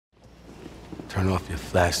Turn off your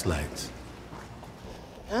flashlights.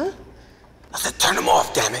 Huh? I said, turn them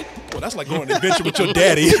off, damn it. Well, that's like going on an adventure with your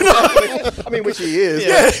daddy. I mean, which he is.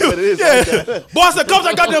 Yeah. But it is Yeah. like that. Boy, I said, come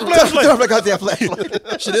to that goddamn flashlight. Turn off that goddamn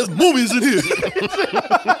flashlight. Shit, there's movies in here.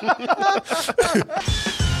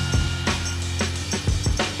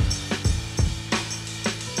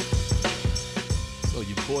 So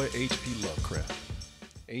your boy H.P. Lovecraft.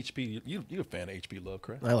 H.P. You're a fan of H.P.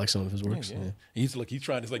 Lovecraft? I like some of his works. Yeah. He's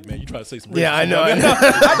trying to, like, man, you trying to say some Yeah, I know. I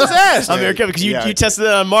just asked. I'm very careful because you tested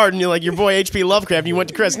it on Martin. You're like, your boy H.P. Lovecraft, and you went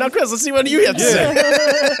to Chris. Now, Chris, let's see what you have to say.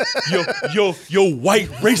 Yo, white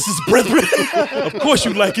racist brethren. Of course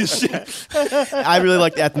you like his shit. I really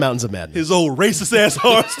like At the Mountains of Madness. His old racist ass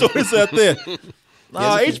horror stories out there.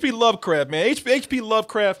 H.P. Lovecraft, man. H.P.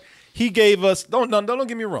 Lovecraft, he gave us, don't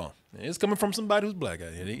get me wrong. It's coming from somebody who's black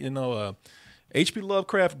out here. You know, H.P.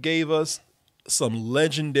 Lovecraft gave us some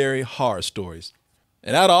legendary horror stories.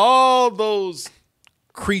 And out of all those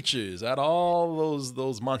creatures, out of all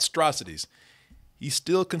those monstrosities, he's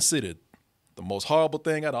still considered the most horrible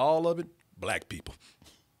thing out of all of it, black people.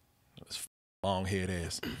 This long haired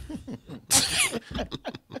ass.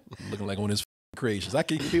 Looking like one of his creations.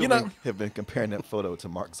 People have been comparing that photo to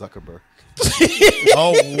Mark Zuckerberg.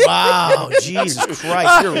 Oh, wow. Jesus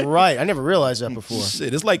Christ. You're right. I never realized that before.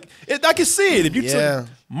 Shit, it's like, I can see it. If you took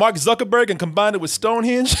Mark Zuckerberg and combined it with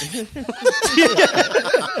Stonehenge.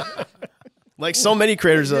 Like so many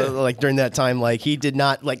creators, like during that time, like he did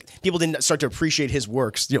not, like people didn't start to appreciate his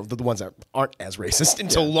works, you know, the ones that aren't as racist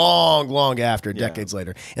until long after, decades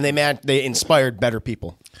later. And they inspired better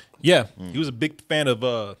people. Yeah. He was a big fan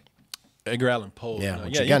of Edgar Allan Poe. Yeah,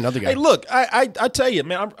 another guy. Hey, look, I tell you,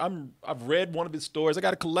 man, I've read one of his stories. I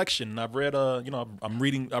got a collection. I've read, I've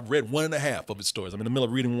read 1.5 of his stories. I'm in the middle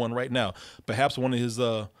of reading one right now. Perhaps one of his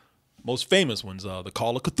most famous ones, The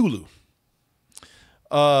Call of Cthulhu.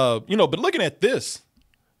 But looking at this,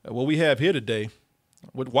 what we have here today,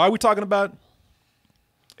 why are we talking about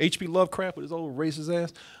H.P. Lovecraft with his old racist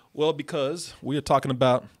ass? Well, because we are talking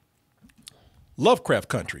about Lovecraft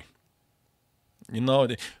Country. You know,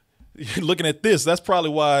 looking at this, that's probably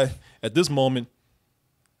why at this moment,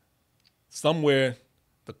 somewhere,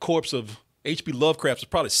 the corpse of H.P. Lovecraft is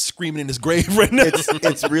probably screaming in his grave right now.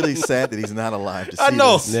 It's really sad that he's not alive to see I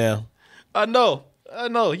know. this. Yeah. I know.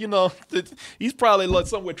 You know, he's probably like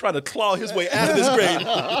somewhere trying to claw his way out of this grave.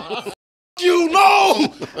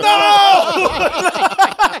 No!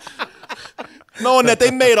 Knowing that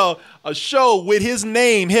they made a show with his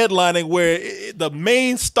name headlining where the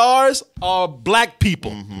main stars are black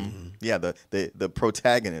people. Mm-hmm. Yeah, the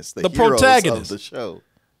protagonists, the heroes of the show.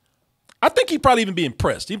 I think he'd probably even be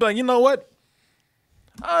impressed. He'd be like, you know what?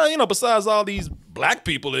 Besides all these black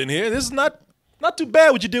people in here, this is not too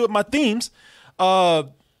bad what you did with my themes.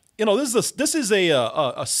 This is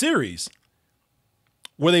a series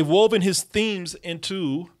where they've woven his themes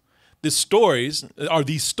into these stories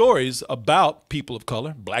about people of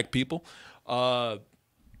color, black people, that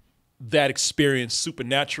experience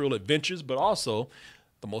supernatural adventures, but also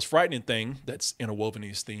the most frightening thing that's interwoven in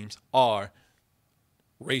these themes are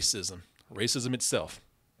racism itself.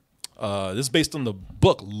 This is based on the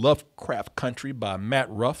book Lovecraft Country by Matt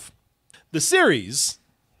Ruff. The series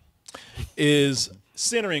is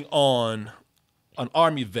centering on an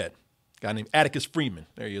Army vet, a guy named Atticus Freeman.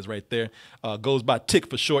 There he is right there. Goes by Tick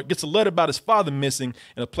for short. Gets a letter about his father missing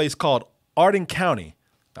in a place called Arden County.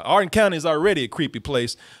 Now, Arden County is already a creepy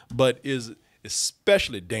place, but is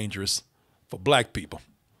especially dangerous for black people.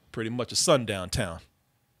 Pretty much a sundown town.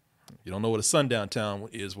 You don't know what a sundown town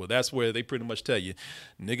is? Well, that's where they pretty much tell you,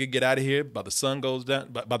 nigga, get out of here by the sun goes down.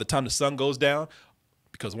 By the time the sun goes down,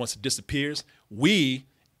 because once it disappears,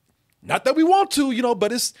 not that we want to,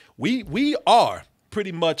 but we are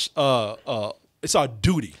pretty much it's our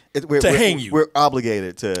duty to hang you. We're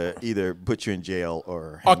obligated to either put you in jail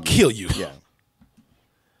or kill you.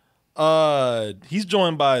 Yeah. He's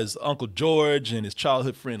joined by his Uncle George and his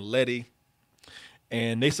childhood friend Letty.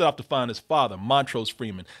 And they set off to find his father, Montrose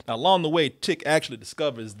Freeman. Now, along the way, Tick actually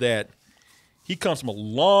discovers that he comes from a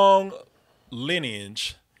long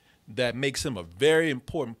lineage that makes him a very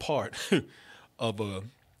important part of a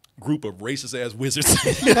group of racist-ass wizards.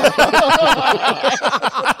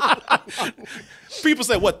 People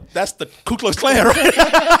say, what, that's the Ku Klux Klan, right?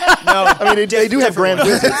 No, I mean, they do have grand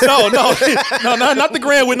wizards. No, not the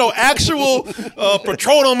grand with no actual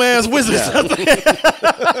patronum-ass wizards. Yeah.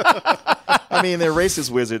 I mean, they're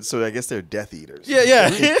racist wizards, so I guess they're Death Eaters. Yeah.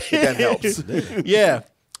 That helps. Yeah.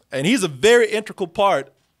 And he's a very integral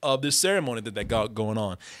part of this ceremony that got going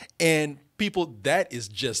on. And people, that is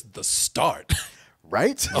just the start.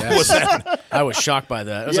 Right? What's happening? I was shocked by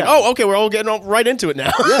that. I was Yeah. like, oh, okay, we're all getting right into it now.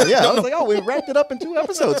 Yeah. I was like, oh, we wrapped it up in 2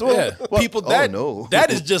 episodes. Well, Yeah, people. That no. that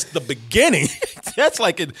is just the beginning. That's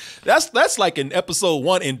like in episode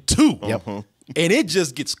 1 and 2. Yep. And it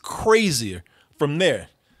just gets crazier from there.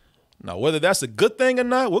 Now, whether that's a good thing or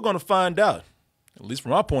not, we're going to find out. At least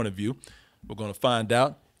from our point of view, we're going to find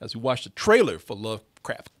out as we watch the trailer for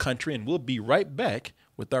Lovecraft Country, and we'll be right back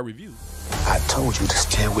with our review. I told you to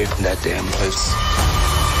stay away from that damn place.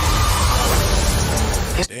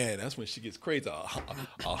 Yeah, that's when she gets crazy. A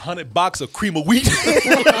 100 box of cream of wheat.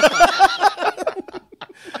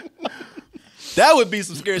 That would be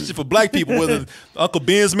some scary shit for black people. Whether Uncle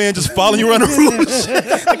Ben's man just following you around the room,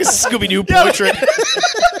 Like a Scooby-Doo portrait.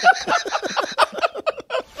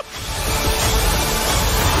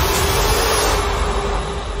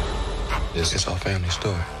 This is our family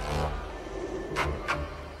story.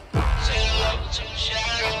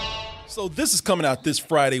 So this is coming out this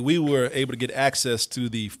Friday. We were able to get access to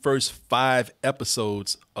the first 5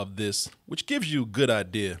 episodes of this, which gives you a good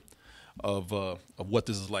idea of what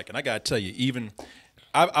this is like. And I gotta tell you, even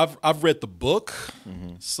I've read the book,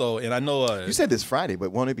 so and I know You said this Friday,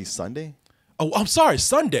 but won't it be Sunday? Oh, I'm sorry,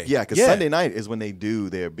 Sunday. Yeah, because Sunday night is when they do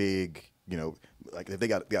their big, like if they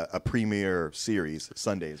got a premiere series,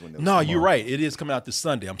 Sunday is when they'll No, come you're on. right. It is coming out this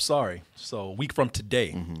Sunday. I'm sorry. So a week from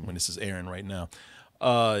today, when this is airing right now.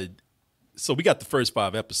 So we got the first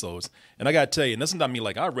 5 episodes, and I gotta tell you, and this is not me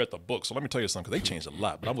like I read the book, so let me tell you something because they changed a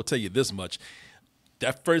lot. But I will tell you this much: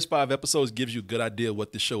 that first 5 episodes gives you a good idea of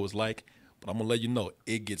what this show is like. But I'm gonna let you know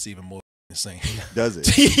it gets even more insane. Does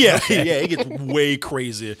it? Yeah, it gets way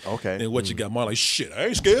crazier. Okay. Than what you got. More like shit. I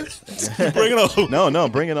ain't scared. Bring it on. No,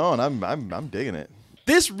 bring it on. I'm digging it.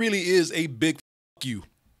 This really is a big fuck you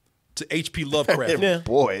to HP Lovecraft.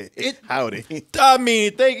 Boy, howdy. I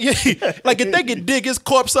mean, if they could dig his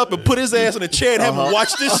corpse up and put his ass in a chair and have him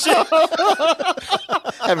watch this shit.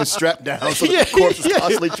 Have him strapped down so the corpse is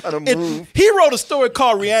constantly trying to move. He wrote a story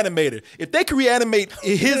called Reanimator. If they could reanimate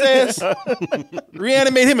his ass,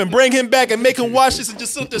 reanimate him and bring him back and make him watch this and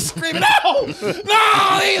just sit there screaming, no,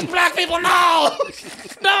 these black people, no,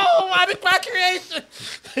 I'm in my creation.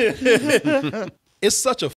 It's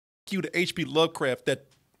such a fuck you to HP Lovecraft that,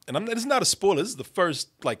 and it's not a spoiler, this is the first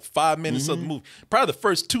like 5 minutes of the movie, probably the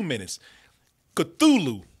first 2 minutes.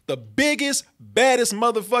 Cthulhu, the biggest, baddest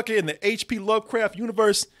motherfucker in the HP Lovecraft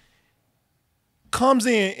universe, comes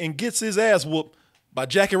in and gets his ass whooped by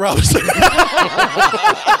Jackie Robinson. I'm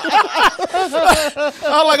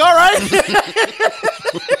like, all right.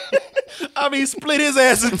 I mean, split his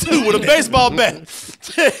ass in 2 with a baseball bat.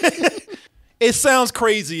 It sounds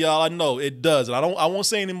crazy, y'all. I know it does. And I won't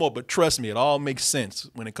say anymore, but trust me, it all makes sense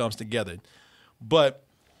when it comes together. But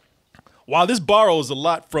while this borrows a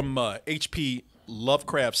lot from H.P.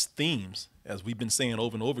 Lovecraft's themes, as we've been saying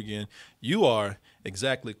over and over again, you are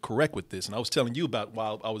exactly correct with this. And I was telling you about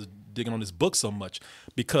while I was digging on this book so much,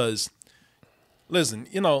 because listen,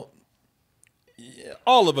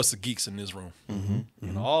 all of us are geeks in this room.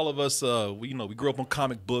 All of us, we grew up on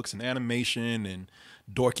comic books and animation and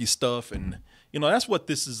dorky stuff, and that's what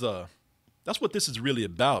this is. That's what this is really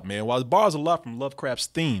about, man. While it borrows a lot from Lovecraft's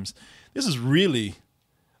themes, this is really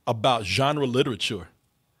about genre literature,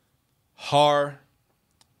 horror,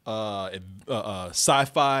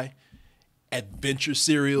 sci-fi, adventure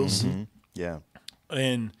serials, Yeah.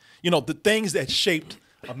 and the things that shaped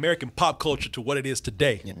American pop culture to what it is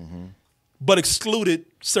today, but excluded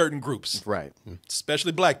certain groups, Right.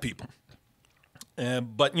 especially black people.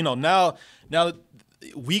 But now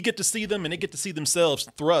we get to see them, and they get to see themselves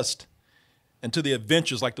thrust into the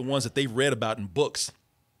adventures like the ones that they've read about in books.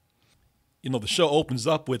 The show opens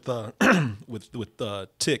up with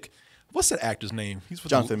Tick. What's that actor's name? He's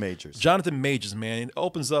Jonathan Majors. Jonathan Majors, man. It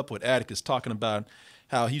opens up with Atticus talking about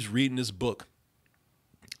how he's reading this book,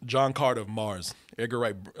 John Carter of Mars, Edgar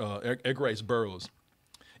Rice Burroughs.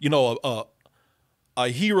 A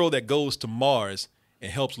hero that goes to Mars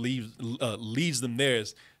and helps leads them there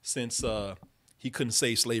since he couldn't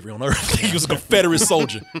save slavery on Earth. He was a Confederate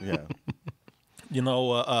soldier. Yeah.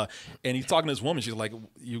 And he's talking to this woman. She's like,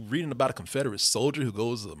 "You're reading about a Confederate soldier who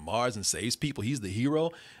goes to Mars and saves people. He's the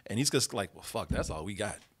hero." And he's just like, "Well, fuck, that's all we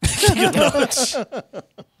got."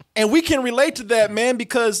 And we can relate to that, man,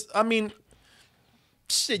 because I mean,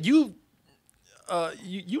 shit, you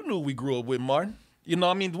knew we grew up with, Martin.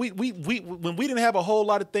 I mean, we when we didn't have a whole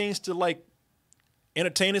lot of things to like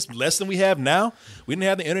entertain us, less than we have now. We didn't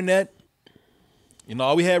have the internet.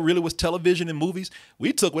 All we had really was television and movies.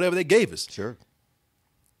 We took whatever they gave us. Sure.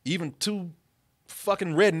 Even 2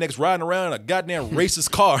 fucking rednecks riding around in a goddamn racist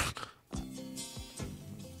car.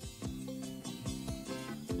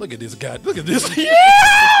 Look at this guy. Look at this. Yeah!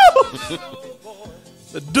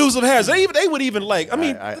 The Dukes of Hazzard. They would even like. I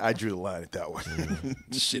mean, I drew the line at that one.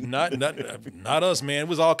 shit. Not us, man. It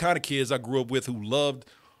was all kind of kids I grew up with who loved.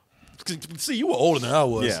 See, you were older than I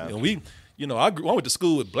was. Yeah. And I went to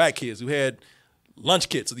school with black kids who had lunch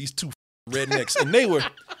kits of these two rednecks, and they were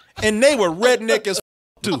redneck as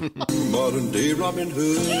too. Modern day Robin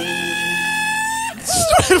Hood.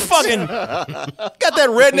 Fucking got that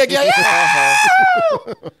redneck. Yeah.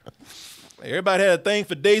 Everybody had a thing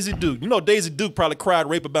for Daisy Duke. You know, Daisy Duke probably cried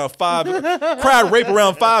rape around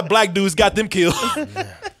five black dudes, got them killed.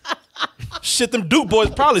 Shit, them Duke boys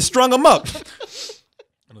probably strung them up.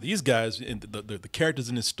 These guys, the characters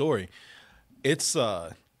in this story, it's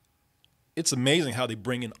amazing how they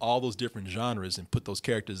bring in all those different genres and put those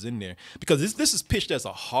characters in there. Because this is pitched as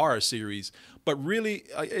a horror series, but really,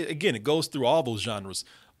 again, it goes through all those genres.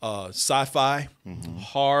 Sci-fi,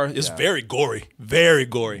 horror. It's very gory, very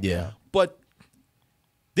gory. Yeah. But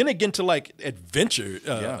then they get into like adventure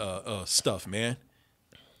stuff, man.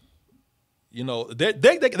 You know, they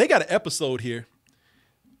got an episode here.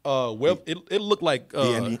 Well, it looked like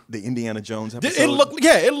the Indiana Jones episode.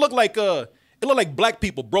 It looked like black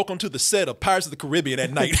people broke onto the set of Pirates of the Caribbean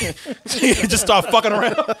at night. Just start fucking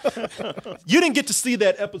around. You didn't get to see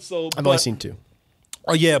that episode. I've only seen 2.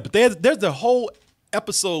 Oh yeah, but there's the whole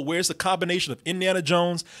episode where it's a combination of Indiana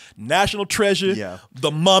Jones, National Treasure, The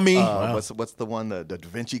Mummy. What's the one? The Da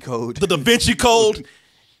Vinci Code. The Da Vinci Code.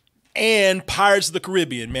 And Pirates of the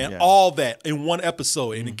Caribbean, man. All that in one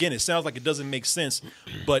episode. And again, it sounds like it doesn't make sense,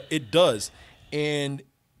 but it does. And,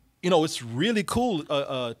 you know, it's really cool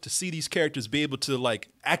to see these characters be able to, like,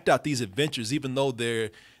 act out these adventures, even though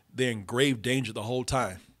they're in grave danger the whole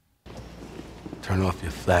time. Turn off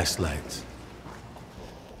your flashlights.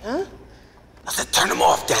 Huh? I said turn them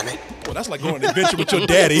off, damn it. Well, that's like going on an adventure with your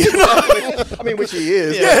daddy. I mean, which he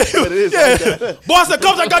is. Yeah. But it is like that. Boss, that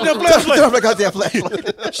comes that goddamn flashlight. Turn off that goddamn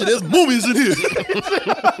flashlight. Shit, there's movies in here.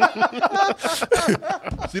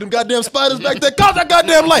 See them goddamn spiders back there? Cause that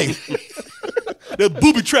goddamn light. There's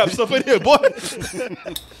booby trap stuff in here, boy.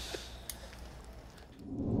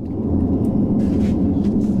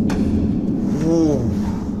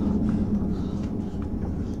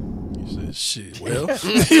 You said, shit, well.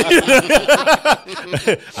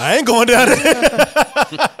 I ain't going down there.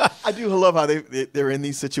 I do love how they're in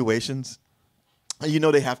these situations. You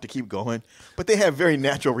know they have to keep going, but they have very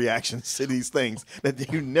natural reactions to these things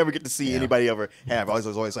that you never get to see anybody ever have.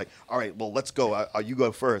 Always like, all right, well, let's go. You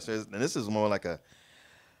go first. And this is more like a,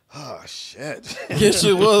 oh, shit. Yeah,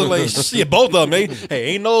 shit was like, shit, both of them, man.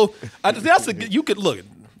 Hey, ain't no, you could look,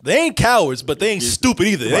 they ain't cowards, but they ain't stupid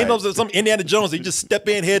either. They ain't no some Indiana Jones, they just step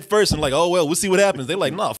in head first and like, oh, well, we'll see what happens. They're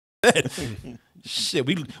like, nah, that. Shit,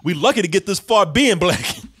 we lucky to get this far being black.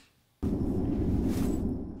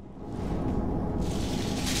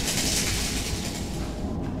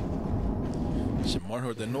 Shit, Martin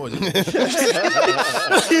heard that noise.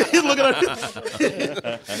 He's looking at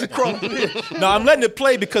it. No, I'm letting it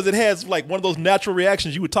play because it has like one of those natural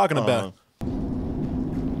reactions you were talking about.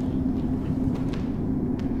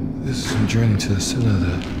 This is some journey to the center of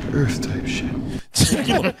the earth type shit.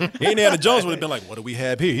 You know, Indiana Jones would have been like, what do we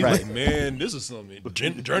have here? He's like, man, this is some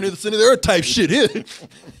journey to the center of the earth type shit here.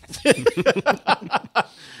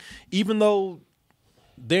 Even though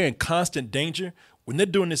they're in constant danger, when they're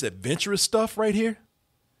doing this adventurous stuff right here,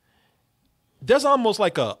 there's almost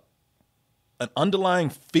like an underlying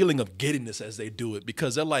feeling of giddiness as they do it,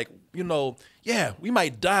 because they're like, you know, yeah, we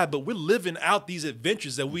might die, but we're living out these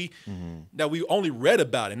adventures that we only read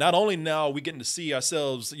about. And not only now are we getting to see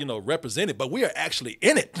ourselves, you know, represented, but we are actually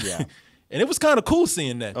in it. Yeah. And it was kind of cool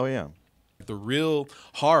seeing that. Oh, yeah. The real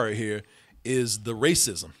horror here is the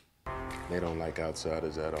racism. They don't like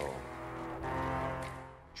outsiders at all.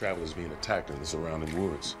 Travelers being attacked in the surrounding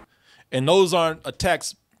woods. And those aren't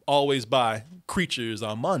attacks always by creatures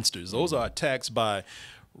or monsters. Those are attacks by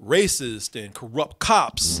racist and corrupt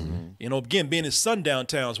cops. You know, again, being in sundown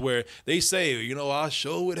towns where they say, you know, I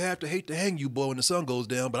sure would have to hate to hang you, boy, when the sun goes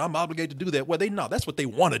down, but I'm obligated to do that. Well, they know that's what they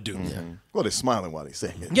want to do. Well, they're smiling while they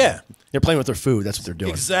say it. Yeah. They're playing with their food. That's what they're doing.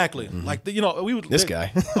 Exactly. Like, you know, This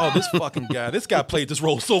guy. Oh, this fucking guy. This guy played this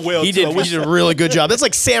role so well. He did a really good job. That's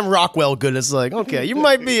like Sam Rockwell good. It's like, okay, you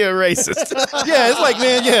might be a racist. Yeah, it's like,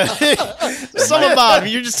 man, yeah. Something about it.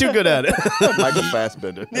 You're just too good at it. Michael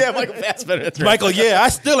Fassbender. Yeah, Michael Fassbender. That's right. Michael, yeah, I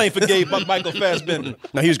still ain't forgave Michael Fassbender.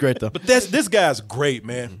 No, he was great, though. But this guy's great,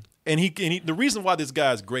 man. And he the reason why this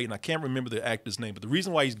guy's great, and I can't remember the actor's name, but the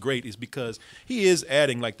reason why he's great is because he is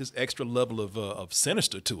adding like this extra level of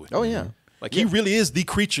sinister to it. Oh, yeah. Like he really is the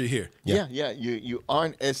creature here. Yeah. You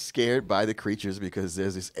aren't as scared by the creatures because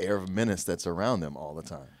there's this air of menace that's around them all the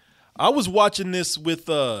time. I was watching this with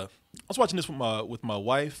my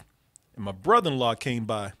wife, and my brother-in-law came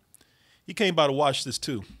by. He came by to watch this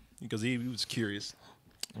too because he was curious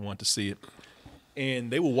and wanted to see it.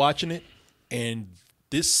 And they were watching it, and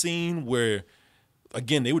this scene where,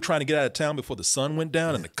 again, they were trying to get out of town before the sun went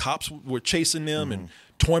down, and the cops were chasing them and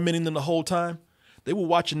tormenting them the whole time. They were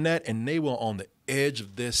watching that, and they were on the edge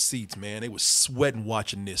of their seats, man. They were sweating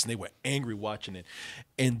watching this, and they were angry watching it.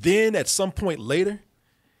 And then at some point later,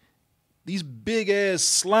 these big-ass,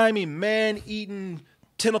 slimy, man-eating,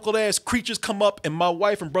 tentacled-ass creatures come up, and my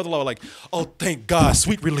wife and brother-in-law were like, oh, thank God,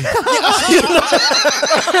 sweet relief.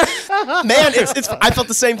 Man, I felt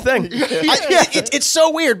the same thing. It's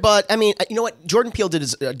so weird, but I mean, you know what? Jordan Peele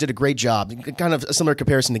did a great job. Kind of a similar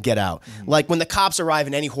comparison to Get Out. Like when the cops arrive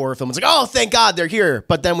in any horror film, it's like, oh, thank God they're here.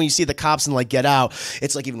 But then when you see the cops in like Get Out,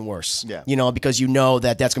 it's like even worse. Yeah. You know, because you know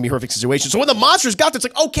that that's gonna be a horrific situation. So when the monsters got there, it's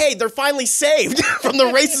like, okay, they're finally saved from the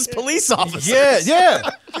racist police officers. Yeah.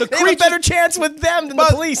 They have a better chance with them than the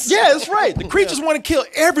police. Yeah, that's right. The creatures want to kill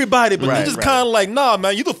everybody, but they're just kind of like, nah,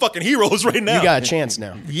 man, you the fucking heroes right now. You got a chance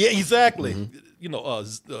now. Yeah, exactly. You know,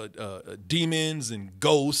 demons and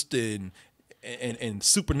ghosts and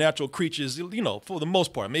supernatural creatures, you know, for the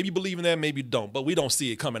most part. Maybe you believe in that, maybe you don't, but we don't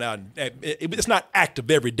see it coming out. It's not active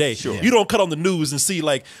every day. Sure. You don't cut on the news and see,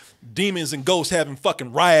 like, demons and ghosts having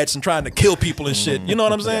fucking riots and trying to kill people and shit. You know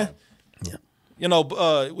what I'm saying? Yeah. You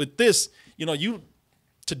know, with this, you know,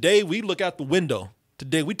 today we look out the window.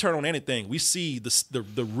 Today we turn on anything. We see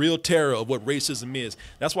the real terror of what racism is.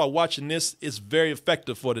 That's why watching this is very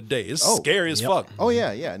effective for today. It's scary as fuck. Oh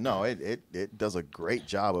yeah. No, it does a great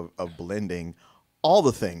job of blending all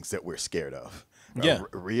the things that we're scared of.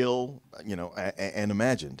 Real, you know, and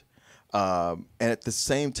imagined. And at the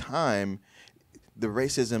same time, the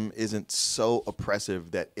racism isn't so oppressive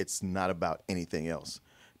that it's not about anything else.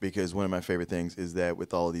 Because one of my favorite things is that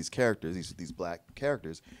with all of these characters, these black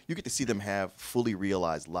characters, you get to see them have fully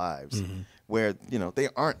realized lives where, you know, they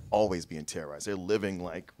aren't always being terrorized. They're living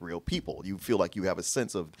like real people. You feel like you have a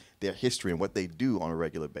sense of their history and what they do on a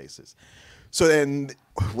regular basis. So then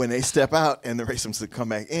when they step out and the racism come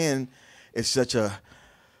back in, it's such a,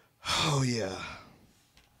 oh yeah,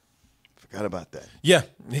 forgot about that. Yeah,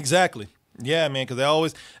 exactly. Yeah, man,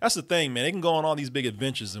 because that's the thing, man. They can go on all these big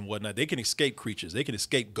adventures and whatnot. They can escape creatures. They can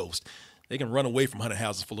escape ghosts. They can run away from haunted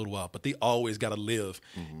houses for a little while, but they always got to live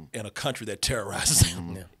in a country that terrorizes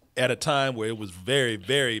them at a time where it was very,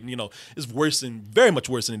 very, you know, it's very much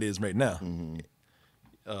worse than it is right now,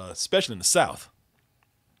 especially in the South.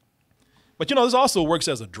 But, you know, this also works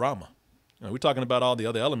as a drama. You know, we're talking about all the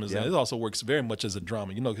other elements, and it also works very much as a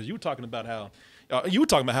drama, you know, because you were talking about how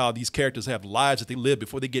these characters have lives that they live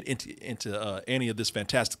before they get into any of this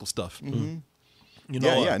fantastical stuff. You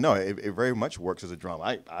know, no, it very much works as a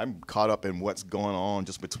drama. I'm caught up in what's going on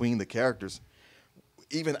just between the characters,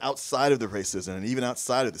 even outside of the racism and even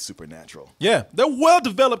outside of the supernatural. Yeah, they're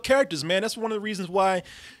well-developed characters, man. That's one of the reasons why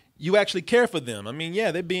you actually care for them. I mean, yeah,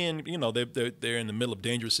 they're being, you know, they're in the middle of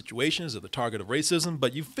dangerous situations. They're the target of racism,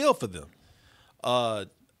 but you feel for them.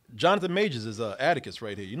 Jonathan Majors is Atticus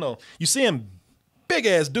right here. You know, you see him. Big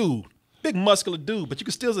ass dude, big muscular dude, but you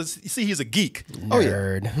can still see he's a geek.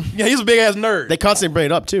 Nerd. Yeah, he's a big ass nerd. They constantly bring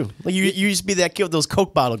it up too. Like you used to be that kid with those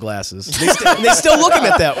Coke bottle glasses. They still look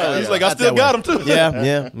at that way. He's like, I still got him too.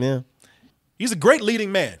 Yeah. He's a great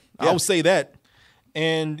leading man. I would say that,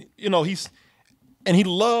 and you know he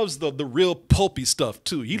loves the real pulpy stuff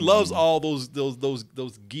too. He loves all those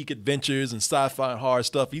geek adventures and sci-fi and horror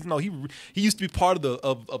stuff. You know, he used to be part of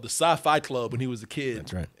the sci-fi club when he was a kid.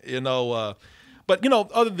 That's right. You know. But, you know,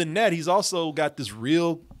 other than that, he's also got this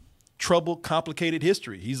real troubled, complicated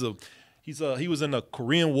history. He was in the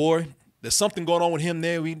Korean War. There's something going on with him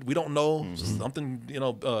there. We don't know. Something, you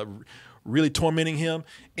know, really tormenting him.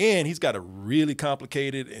 And he's got a really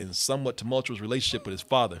complicated and somewhat tumultuous relationship with his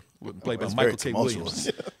father, played by Michael K.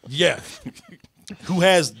 Williams. Yeah. Who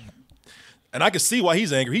has, and I can see why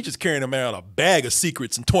he's angry. He's just carrying around a bag of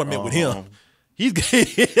secrets and torment with him.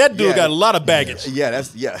 That dude got a lot of baggage.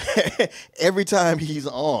 Every time he's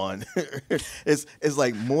on, it's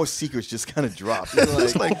like more secrets just kind of drop.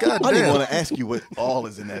 It's like, God damn. I didn't want to ask you what all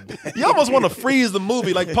is in that bag. You almost want to freeze the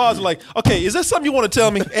movie, like pause and like, okay, is there something you want to tell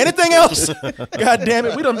me? Anything else? God damn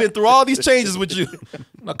it, we done been through all these changes with you.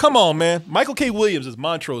 Now come on, man. Michael K. Williams is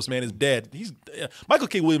Montrose, man. His dad. Michael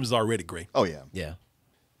K. Williams is already great. Oh yeah. Yeah.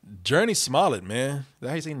 Journey Smollett, man. Is that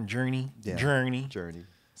how you saying Journey? Yeah. Journey.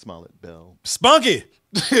 Smollett Bell. Spunky.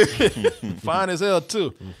 Fine as hell,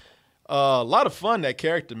 too. A lot of fun, that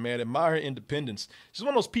character, man. Admire her independence. She's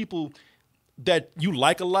one of those people, that you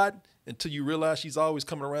like a lot until you realize she's always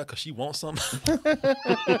coming around because she wants something.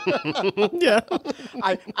 Yeah.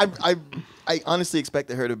 I honestly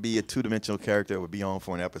expected her to be a two-dimensional character that would be on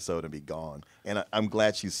for an episode and be gone. And I'm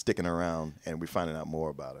glad she's sticking around and we're finding out more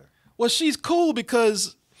about her. Well, she's cool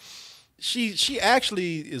because she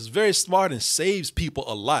actually is very smart and saves people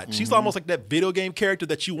a lot. She's almost like that video game character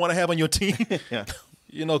that you want to have on your team. Yeah.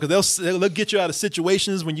 You know, because they'll get you out of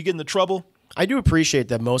situations when you get into trouble. I do appreciate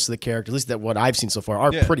that most of the characters, at least that what I've seen so far,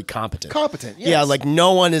 are pretty competent. Competent, yes. Yeah, like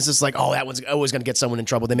no one is just like, oh, that one's always going to get someone in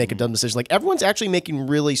trouble. They make a dumb decision. Like everyone's actually making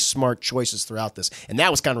really smart choices throughout this. And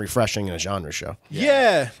that was kind of refreshing in a genre show.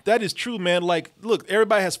 Yeah, that is true, man. Like, look,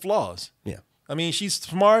 everybody has flaws. Yeah. I mean, she's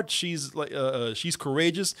smart. She's like, she's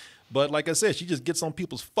courageous. But like I said, she just gets on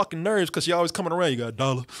people's fucking nerves because she always coming around. You got a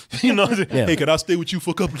dollar, you know? Hey, can I stay with you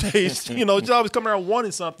for a couple of days? You know, she's always coming around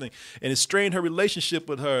wanting something, and it strained her relationship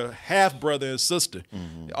with her half brother and sister.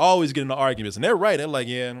 They always get into arguments, and they're right. They're like,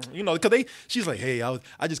 yeah, you know, because she's like, hey, I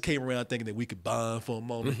just came around thinking that we could bond for a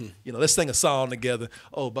moment. You know, let's sing a song together.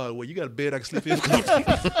 Oh, by the way, you got a bed I can sleep in?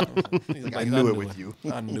 Like, I knew it with you.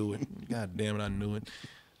 I knew it. God damn it, I knew it.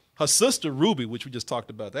 Her sister Ruby, which we just talked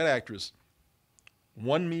about, that actress.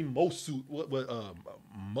 Wunmi Mosku,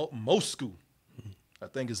 I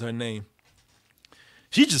think is her name.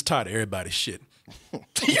 She's just tired of everybody's shit.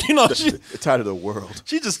 You know, Tired of the world.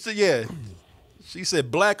 she just, yeah. She said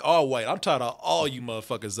black or white. I'm tired of all you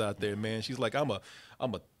motherfuckers out there, man. She's like, I'm a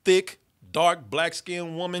thick, dark,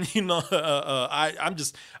 black-skinned woman. You know,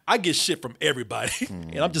 I get shit from everybody,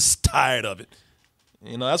 and I'm just tired of it.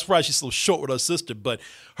 You know, that's why she's so short with her sister. But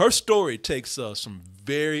her story takes some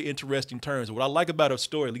very interesting turns. What I like about her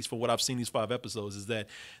story, at least for what I've seen these 5 episodes, is that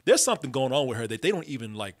there's something going on with her that they don't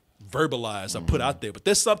even like verbalize or put out there. But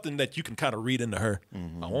there's something that you can kind of read into her.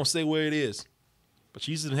 I won't say where it is, but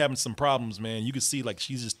she's been having some problems, man. You can see like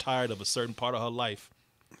she's just tired of a certain part of her life.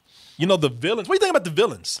 You know, the villains. What do you think about the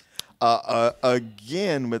villains?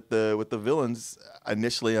 Again, with the villains,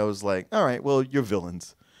 initially I was like, all right, well, you're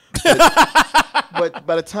villains. But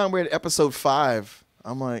by the time we're at episode 5,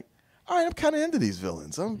 I'm like, all right, I'm kind of into these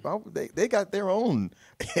villains. They got their own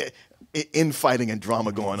infighting and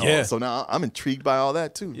drama going on. So now I'm intrigued by all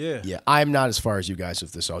that too. Yeah, I'm not as far as you guys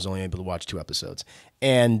with this. So I was only able to watch 2 episodes.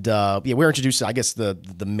 And we were introduced to, I guess, the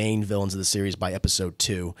main villains of the series by episode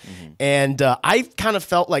 2. And I kind of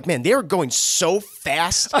felt like, man, they were going so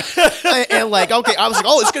fast. And like, okay, I was like,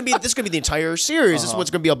 oh, this is gonna be the entire series. This is what's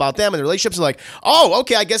gonna be about them and their relationships. And like, oh,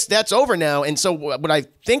 okay, I guess that's over now. And so what I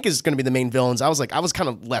think is gonna be the main villains, I was kind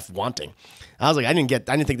of left wanting. I was like, I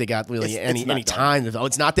didn't think they got really any time. Oh,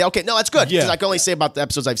 it's not there. Okay, no, that's good. Because I can only say about the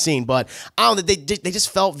episodes I've seen, but I don't know, they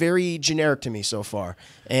just felt very generic to me so far.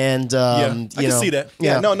 And I can see that.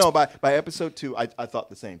 Yeah, no. By episode 2, I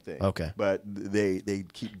thought the same thing. Okay, but they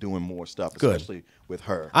keep doing more stuff, Good. especially with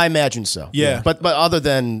her. I imagine so. Yeah. But other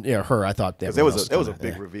than her, I thought there was a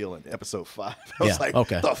big reveal in episode 5. I was like,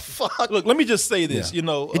 okay. The fuck? Look, let me just say this. You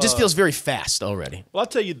know, it just feels very fast already. Well, I'll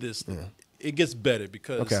tell you this. It gets better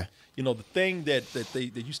because you know the thing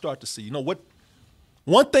that you start to see. You know what?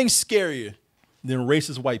 One thing scarier than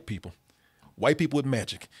racist white people. White people with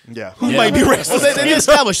magic. Yeah. Who might be racist? Well, they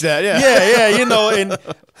established that. Yeah. Yeah. You know, and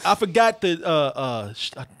I forgot the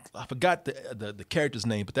character's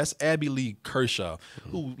name, but that's Abby Lee Kershaw,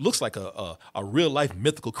 who looks like a real life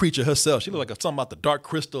mythical creature herself. She looks like something about the Dark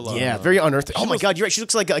Crystal. Very unearthly. Oh my God, you're right. She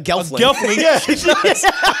looks like a gelfling.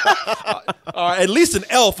 Or at least an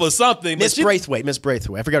elf or something. Miss Braithwaite. I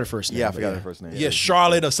forgot her first name. Yeah, I forgot her first name. Yeah,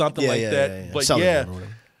 Charlotte or something like that.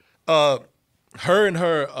 But her and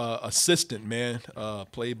her assistant, man,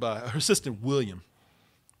 played by her assistant William,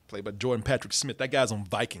 played by Jordan Patrick Smith. That guy's on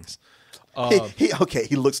Vikings.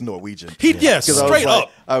 He looks Norwegian. Straight up.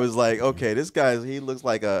 I was like, okay, this guy, he looks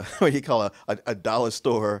like what you call a dollar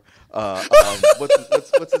store.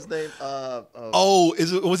 What's his name?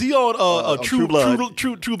 Was he on True Blood?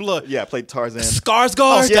 True Blood. Yeah, played Tarzan.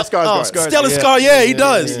 Skarsgård. Skarsgård. Stellan Skarsgård. Yeah, he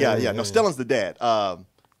does. Yeah. No, Stellan's the dad.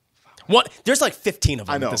 What? There's like 15 of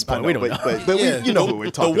them at this point. We don't know. But you know who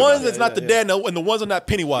we're talking about. The ones that's not the dad, and the ones are not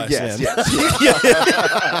Pennywise. Yes.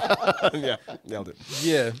 Yeah, nailed it.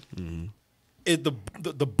 Yeah.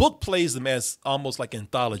 The book plays them as almost like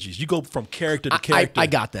anthologies. You go from character to character. I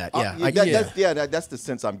got that. Yeah. That's the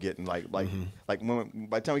sense I'm getting. Like when by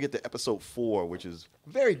the time we get to episode 4, which is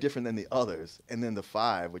very different than the others, and then the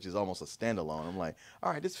 5, which is almost a standalone. I'm like,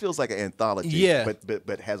 all right, this feels like an anthology. Yeah.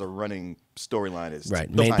 But has a running storyline is. Right.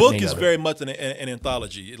 The Main- book main is of it. very much an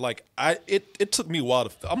anthology. Like it took me a while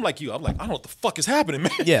to. I'm like you. I'm like, I don't know what the fuck is happening,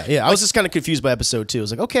 man. Yeah. I was just kind of confused by episode 2. I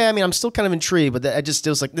was like, okay, I mean, I'm still kind of intrigued, but it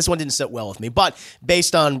was like, this one didn't sit well with me. But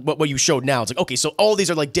based on what you showed now, it's like, okay, so all these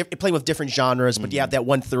are like playing with different genres, but you have that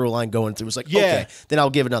one through line going through. It's like, okay, then I'll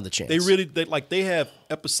give it another chance. They have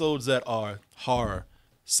episodes that are horror,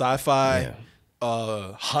 sci-fi.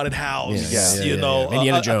 Haunted house, you know,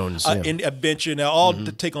 Indiana Jones, adventure. Now, all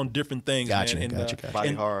to take on different things. Gotcha, man. gotcha.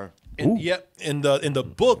 Body horror. And the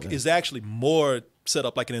book is actually more set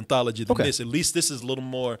up like an anthology than this. At least this is a little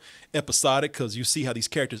more episodic because you see how these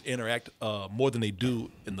characters interact more than they do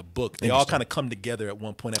in the book. They all kind of come together at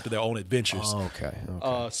one point after their own adventures. Oh, okay.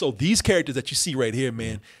 So these characters that you see right here,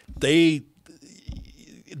 man, they're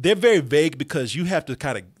very vague because you have to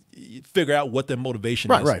kind of figure out what their motivation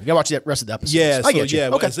is. Right. You gotta watch the rest of the episodes. Yeah, I get you.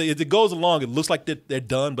 Okay. As it goes along, it looks like they're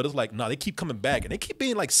done, but it's like, no, they keep coming back and they keep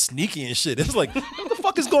being like sneaky and shit. It's like, what the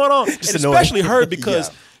fuck is going on? And annoying. especially her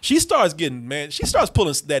because she starts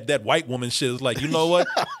pulling that white woman shit. It's like, you know what?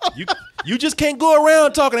 you just can't go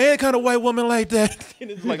around talking to any kind of white woman like that.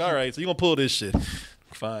 And it's like, all right, so you're gonna pull this shit.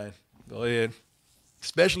 Fine. Go ahead.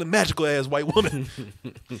 Especially magical ass white woman.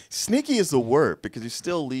 Sneaky is the word because it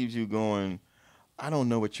still leaves you going, I don't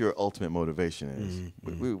know what your ultimate motivation is.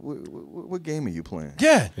 What game are you playing?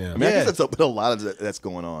 Yeah. I mean, I guess that's a lot of that's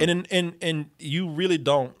going on. And you really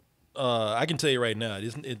don't. I can tell you right now,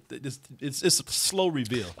 it's a slow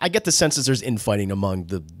reveal. I get the sense that there's infighting among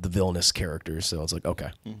the villainous characters, so it's like,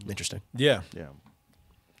 okay, interesting. Yeah. Yeah.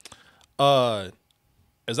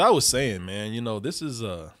 As I was saying, man, you know, this is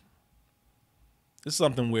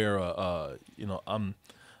something where you know,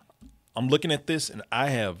 I'm looking at this and I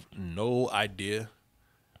have no idea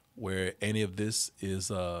where any of this is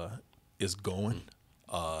going.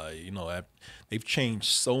 You know, they've changed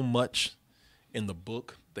so much in the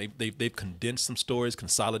book. They've condensed some stories,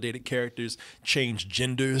 consolidated characters, changed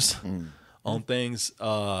genders on things.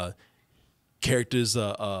 Characters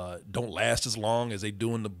don't last as long as they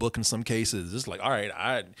do in the book in some cases. It's like, all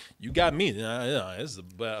right, you got me. It's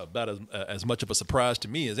about as much of a surprise to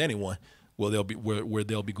me as anyone. Where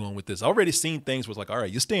they'll be going with this. I've already seen things where it's like, all right,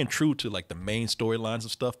 you're staying true to like the main storylines of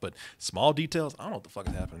stuff, but small details, I don't know what the fuck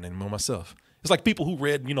is happening anymore myself. It's like people who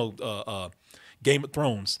read, you know, Game of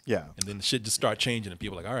Thrones. Yeah. And then the shit just start changing and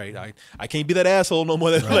people are like, all right, I can't be that asshole no more.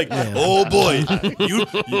 They're like, oh boy,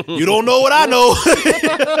 you don't know what I know.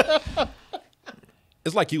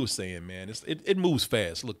 It's like you were saying, man. It moves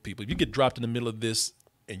fast. Look, people, if you get dropped in the middle of this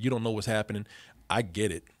and you don't know what's happening, I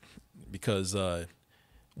get it. Because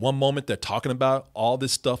one moment they're talking about all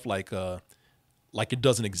this stuff like it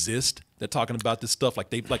doesn't exist. They're talking about this stuff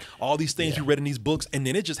like all these things you read in these books, and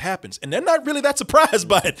then it just happens, and they're not really that surprised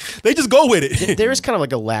by it. They just go with it. There is kind of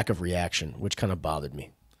like a lack of reaction, which kind of bothered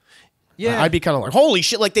me. Yeah, I'd be kind of like, holy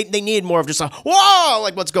shit, like they needed more of just a, whoa,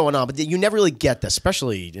 like what's going on, but you never really get that,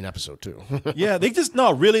 especially in episode 2. Yeah, they just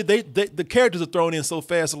really the characters are thrown in so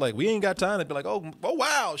fast. They're like, we ain't got time to be like, oh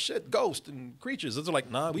wow, shit, ghosts and creatures. It's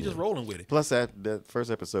like, nah, we just rolling with it. Plus that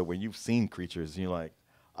first episode where you've seen creatures, and you're like,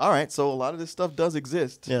 all right, so a lot of this stuff does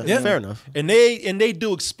exist. Yeah, fair enough. And they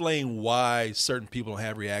do explain why certain people don't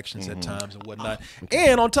have reactions at times and whatnot.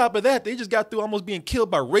 And on top of that, they just got through almost being killed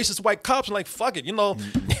by racist white cops. And like, fuck it, you know,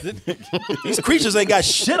 these creatures ain't got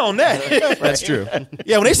shit on that. That's true.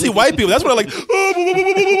 Yeah, when they see white people, that's when they're like,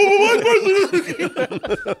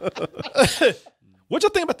 what y'all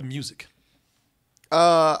think about the music?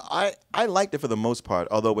 I liked it for the most part,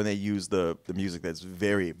 although when they use the music that's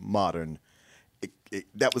very modern,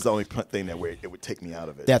 that was the only thing that it would take me out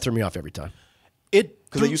of it. That threw me off every time.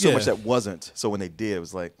 Because they used so much that wasn't. So when they did, it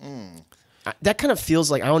was like, That kind of feels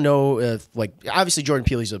like, I don't know if, like, obviously Jordan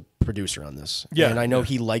Peele, he's a producer on this. Yeah. And I know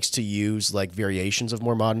he likes to use, like, variations of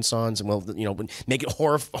more modern songs and, well, you know, make it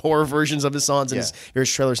horror versions of his songs in his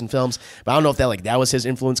various trailers and films. But I don't know if that was his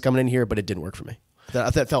influence coming in here, but it didn't work for me.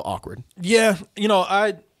 That felt awkward. Yeah, you know,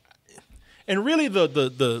 and really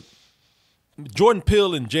the Jordan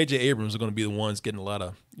Peele and J.J. Abrams are going to be the ones getting a lot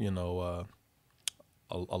of, you know,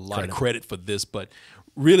 a lot of credit for this. But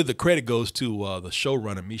really the credit goes to the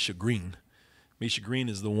showrunner, Misha Green. Misha Green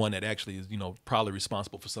is the one that actually is, you know, probably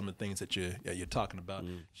responsible for some of the things that you're talking about.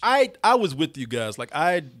 I was with you guys. Like,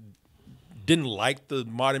 I didn't like the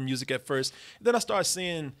modern music at first. Then I started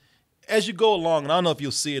seeing, as you go along, and I don't know if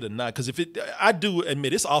you'll see it or not, because I do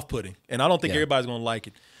admit it's off-putting, and I don't think everybody's going to like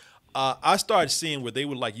it. I started seeing where they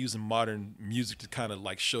were like using modern music to kind of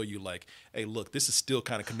like show you like, hey, look, this is still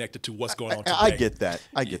kind of connected to what's going on today. I get that.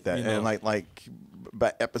 You know? And like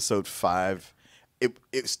by episode 5,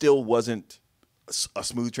 it still wasn't a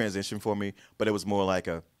smooth transition for me, but it was more like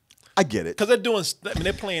I I get it. Because they're doing, I mean,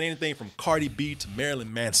 they're playing anything from Cardi B to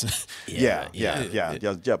Marilyn Manson. Yeah.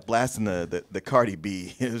 Blasting the Cardi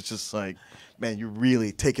B. It was just like, man, you're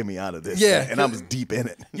really taking me out of this. Yeah. And I was deep in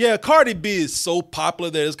it. Yeah, Cardi B is so popular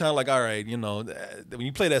that it's kind of like, all right, you know, when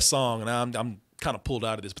you play that song, and I'm kind of pulled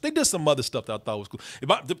out of this. But they did some other stuff that I thought was cool.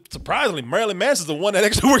 Surprisingly, Marilyn Manson's the one that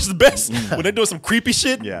actually works the best. When they're doing some creepy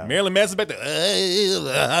shit, Marilyn Manson's back there,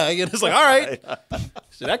 and it's like, all right,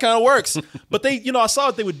 so that kind of works. But they, you know, I saw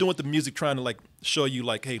what they were doing with the music, trying to like show you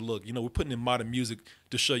like, hey, look, you know, we're putting in modern music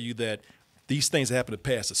to show you that these things that happened in the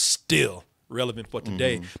past are still relevant for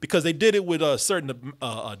today. Because they did it with certain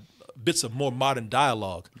bits of more modern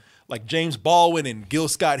dialogue. Like James Baldwin and Gil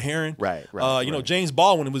Scott-Heron. Right. You know, James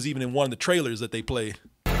Baldwin was even in one of the trailers that they played.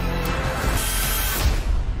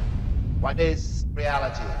 What is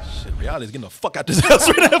reality? Shit, reality is getting the fuck out this house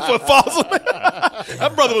right now for falls.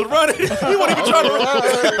 That brother was running. He wasn't even trying to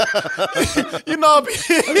run. You know,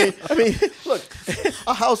 I mean, look,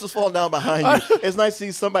 a house is falling down behind you. It's nice to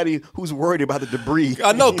see somebody who's worried about the debris.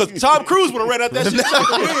 I know, because Tom Cruise would have ran out that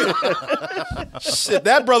shit. Shit,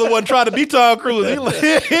 that brother wasn't trying to be Tom Cruise.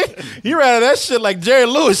 He ran out of that shit like Jerry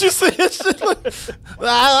Lewis. You see that shit? Like,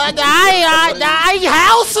 the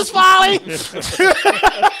house is falling.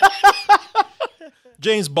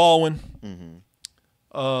 James Baldwin,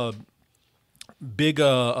 big you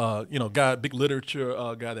know, guy, big literature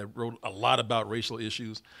guy that wrote a lot about racial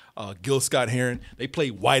issues. Gil Scott-Heron, they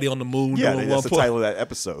played Whitey on the Moon. Yeah, that's the title of that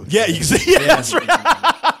episode. Yeah, you see, that's right.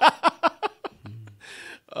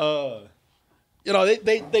 You know,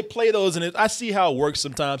 they play those, and I see how it works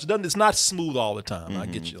sometimes. It's not smooth all the time. I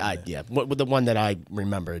get you. Yeah, with the one that I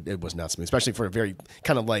remember, it was not smooth, especially for a very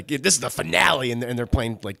kind of like, this is the finale, and they're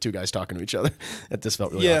playing like two guys talking to each other. That just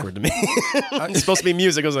felt really awkward to me. It's supposed to be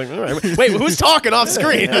music. I was like, all right, wait, who's talking off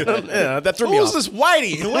screen? Yeah, that threw me off. Who's this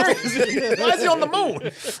Whitey? Where is he? Why is he on the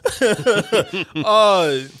moon?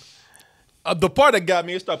 The part that got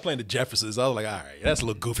me, it started playing the Jeffersons. I was like, all right, that's a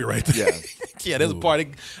little goofy right there. Yeah, yeah. There's a part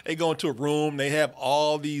they go into a room. They have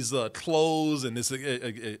all these clothes and this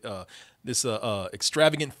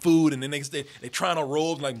extravagant food, and then they trying to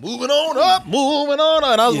roll like moving on up, moving on.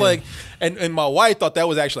 And I was like, and my wife thought that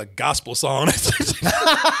was actually a gospel song. She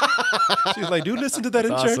was like, "Do you listen to that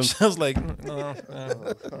in church?" I was like, "No."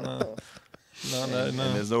 No. And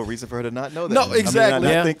there's no reason for her to not know that. No,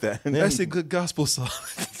 exactly. I think that. That's a good gospel song.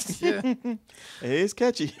 Yeah. It is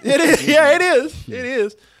catchy. It is. Yeah, it is. It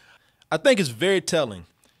is. I think it's very telling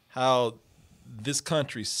how this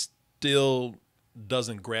country still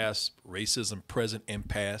doesn't grasp racism, present and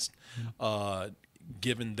past,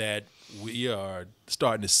 given that we are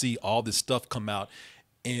starting to see all this stuff come out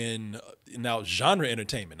in now genre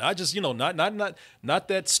entertainment, not just, you know, not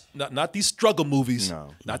these struggle movies,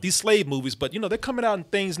 not these slave movies, but, you know, they're coming out in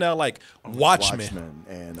things now like Watchmen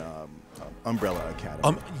and Umbrella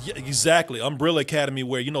Academy. Yeah, exactly, Umbrella Academy,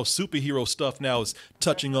 where, you know, superhero stuff now is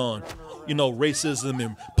touching on, you know, racism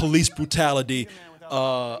and police brutality,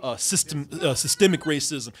 systemic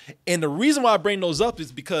racism. And the reason why I bring those up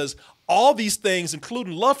is because all these things,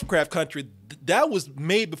 including Lovecraft Country, that was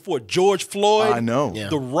made before George Floyd. I know.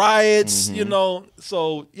 The riots, you know.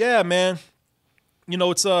 So, yeah, man. You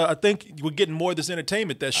know, it's I think we're getting more of this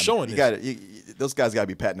entertainment that's showing this. Those guys got to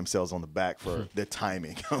be patting themselves on the back for their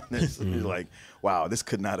timing on this. You're like, wow, this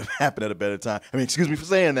could not have happened at a better time. I mean, excuse me for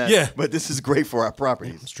saying that, but this is great for our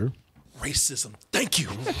properties. It's true. Racism. Thank you.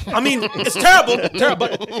 I mean, it's terrible,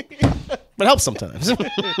 but it helps sometimes.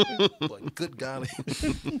 But good golly.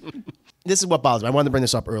 This is what bothers me. I wanted to bring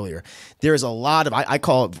this up earlier. There's a lot of, I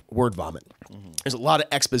call it word vomit. There's a lot of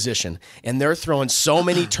exposition, and they're throwing so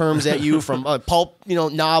many terms at you from pulp, you know,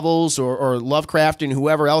 novels or Lovecraft and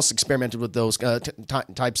whoever else experimented with those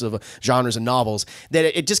types of genres and novels, that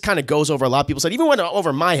it just kind of goes over a lot of people's head. Even went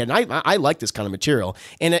over my head, and I like this kind of material.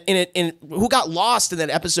 And who got lost in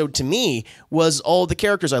that episode to me was all the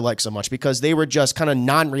characters I like so much, because they were just kind of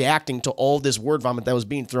non-reacting to all this word vomit that was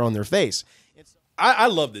being thrown in their face. I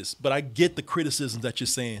love this, but I get the criticisms that you're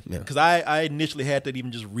saying, because I initially had that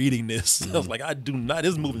even just reading this. I was like, I do not.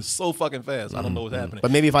 This is moving so fucking fast. I don't know what's happening.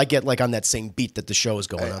 But maybe if I get like on that same beat that the show is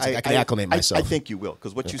going on, I can acclimate myself. I think you will,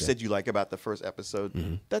 because what you said you like about the first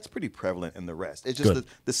episode, that's pretty prevalent in the rest. It's just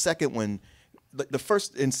the second one. The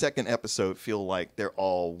first and second episode feel like they're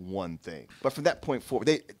all one thing, but from that point forward,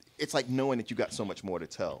 it's like knowing that you got so much more to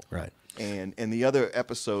tell. Right. And the other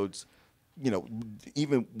episodes, you know,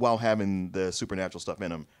 even while having the supernatural stuff in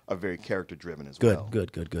them, are very character driven as well. Good.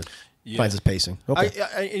 Yeah. Finds its pacing.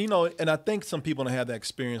 Okay. You know, and I think some people don't have that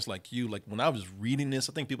experience like you. Like when I was reading this,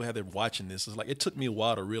 I think people had that watching this. It's like it took me a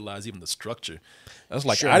while to realize even the structure. I was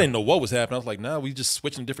like, I didn't know what was happening. I was like, we just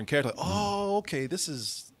switching different characters. Like, oh, okay, this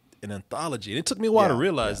is an anthology. And it took me a while to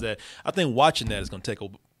realize that. I think watching that is going to take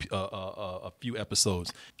a few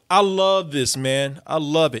episodes. I love this, man. I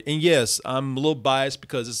love it. And yes, I'm a little biased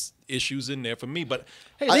because it's issues in there for me. But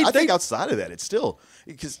hey, I think outside of that, it's still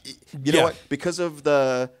because you know what? Because of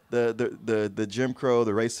the Jim Crow,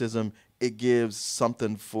 the racism, it gives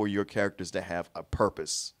something for your characters to have a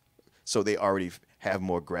purpose, so they already have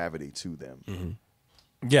more gravity to them.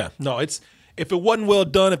 Mm-hmm. Yeah, no, it's. If it wasn't well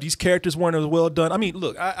done, if these characters weren't as well done, I mean,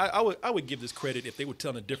 look, I would give this credit if they were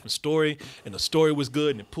telling a different story and the story was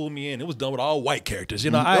good and it pulled me in. It was done with all white characters,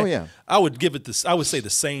 you know. I would give it this. I would say the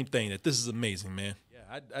same thing, that this is amazing, man.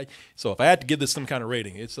 Yeah, so if I had to give this some kind of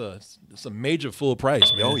rating, it's a major full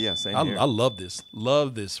price, man. Oh yeah, same here. I love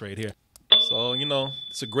this right here. So, you know,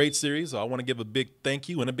 it's a great series. So I want to give a big thank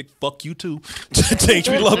you and a big fuck you, too, to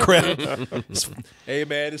HBO Lovecraft. Hey,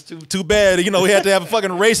 man, it's too bad. You know, we had to have a fucking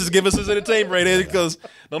racist give us his entertainment right here because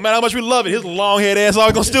no matter how much we love it, his long-haired ass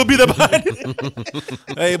always going to still be there behind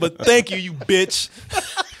it. Hey, but thank you, you bitch.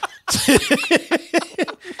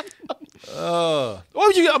 What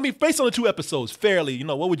would you? I mean, based on the 2 episodes, fairly, you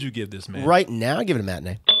know, what would you give this, man? Right now, I give it a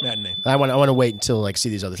matinee. Matinee. I want to wait until like see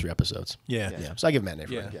these other 3 episodes. Yeah. So I give it a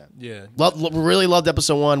matinee. For Yeah. Really loved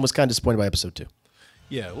episode 1. Was kind of disappointed by episode 2.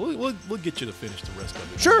 Yeah, we'll get you to finish the rest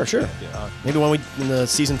of it. Sure. Yeah. Maybe when the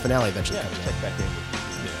season finale eventually comes out. Check back in.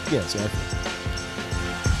 Yeah. See how I feel.